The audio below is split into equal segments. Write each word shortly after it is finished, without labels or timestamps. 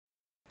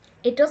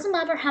It doesn't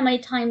matter how many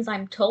times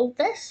I'm told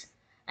this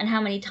and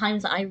how many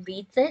times I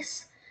read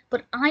this,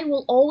 but I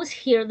will always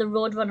hear the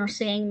Roadrunner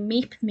saying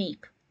meep meep,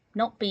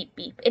 not beep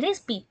beep. It is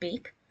beep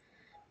beep,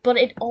 but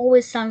it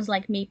always sounds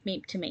like meep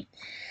meep to me.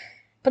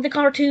 But the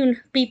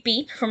cartoon Beep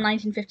Beep from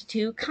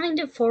 1952 kind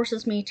of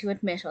forces me to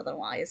admit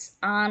otherwise,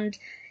 and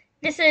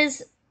this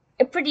is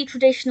a pretty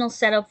traditional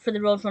setup for the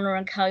Roadrunner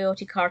and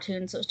Coyote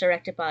cartoons. It was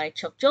directed by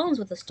Chuck Jones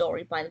with a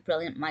story by the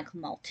brilliant Michael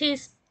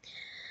Maltese.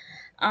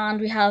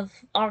 And we have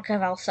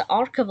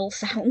archival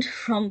sound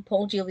from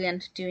Paul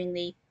Julian doing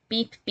the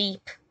beep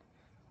beep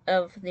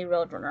of the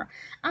Roadrunner.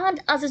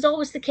 And as is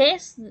always the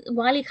case,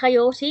 Wile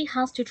Coyote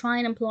has to try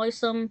and employ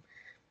some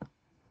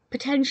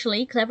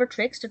potentially clever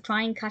tricks to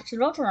try and catch the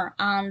Roadrunner.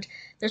 And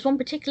there's one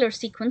particular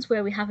sequence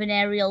where we have an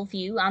aerial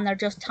view and they're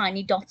just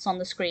tiny dots on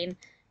the screen,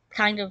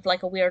 kind of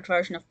like a weird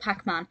version of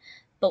Pac-Man,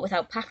 but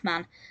without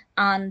Pac-Man.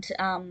 And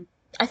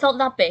I thought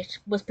that bit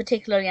was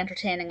particularly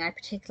entertaining. I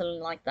particularly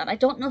liked that. I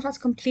don't know if that's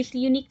completely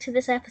unique to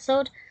this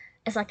episode,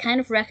 as I kind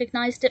of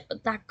recognised it,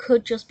 but that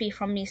could just be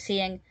from me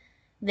seeing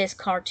this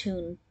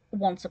cartoon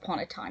once upon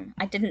a time.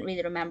 I didn't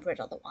really remember it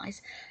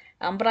otherwise.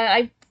 But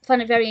I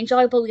find it very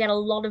enjoyable. We get a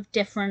lot of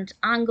different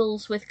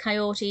angles with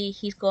Coyote.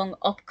 He's going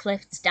up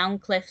cliffs, down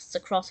cliffs,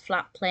 across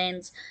flat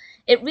plains.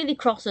 It really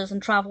crosses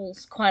and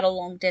travels quite a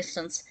long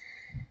distance.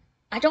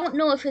 I don't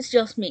know if it's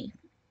just me,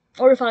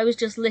 or if I was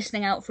just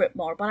listening out for it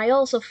more, but I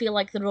also feel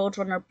like the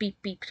Roadrunner beep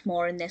beeped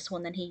more in this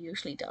one than he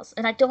usually does.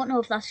 And I don't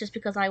know if that's just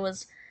because I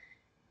was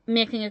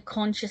making a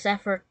conscious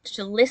effort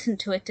to listen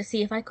to it to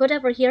see if I could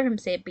ever hear him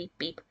say beep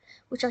beep,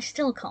 which I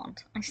still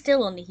can't. I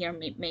still only hear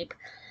meep meep.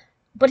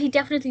 But he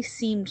definitely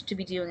seemed to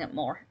be doing it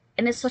more.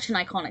 And it's such an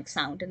iconic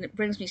sound, and it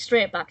brings me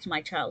straight back to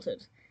my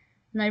childhood.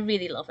 And I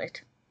really love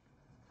it.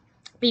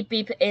 Beep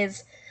Beep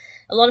is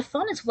a lot of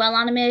fun. It's well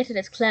animated,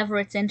 it's clever,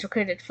 it's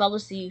intricate, it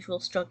follows the usual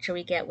structure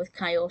we get with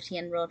Coyote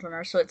and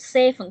Roadrunner. So it's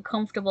safe and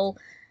comfortable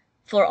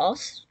for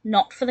us,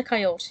 not for the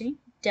Coyote.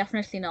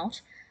 Definitely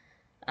not.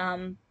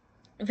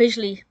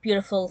 Visually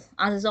beautiful,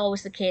 as is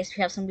always the case.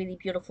 We have some really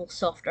beautiful,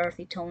 soft,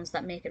 earthy tones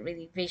that make it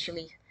really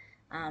visually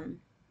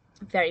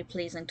very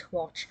pleasing to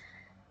watch.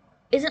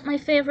 Is it my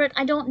favourite?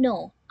 I don't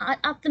know.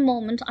 At the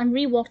moment, I'm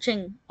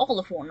rewatching all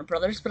of Warner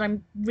Brothers, but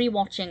I'm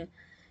rewatching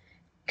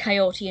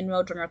Coyote and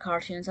Roadrunner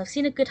cartoons. I've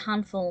seen a good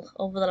handful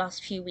over the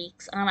last few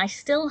weeks, and I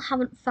still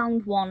haven't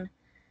found one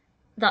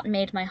that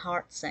made my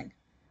heart sing.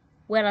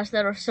 Whereas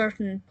there are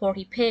certain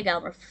Porky Pig,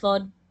 Elmer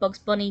Fudd, Bugs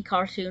Bunny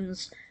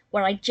cartoons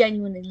where I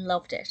genuinely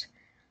loved it.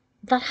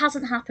 That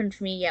hasn't happened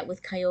for me yet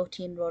with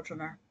Coyote and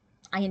Roadrunner.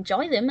 I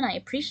enjoy them and I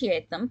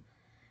appreciate them,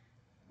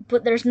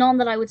 but there's none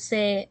that I would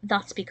say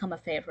that's become a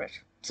favourite.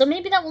 So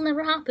maybe that will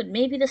never happen.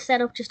 Maybe the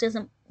setup just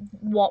isn't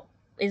what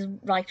is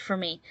right for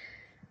me.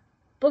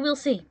 But we'll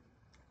see.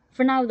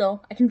 For now,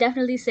 though, I can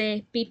definitely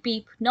say Beep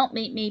Beep, not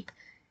Meep Meep,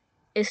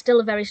 is still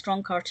a very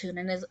strong cartoon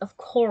and is, of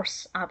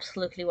course,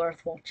 absolutely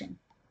worth watching.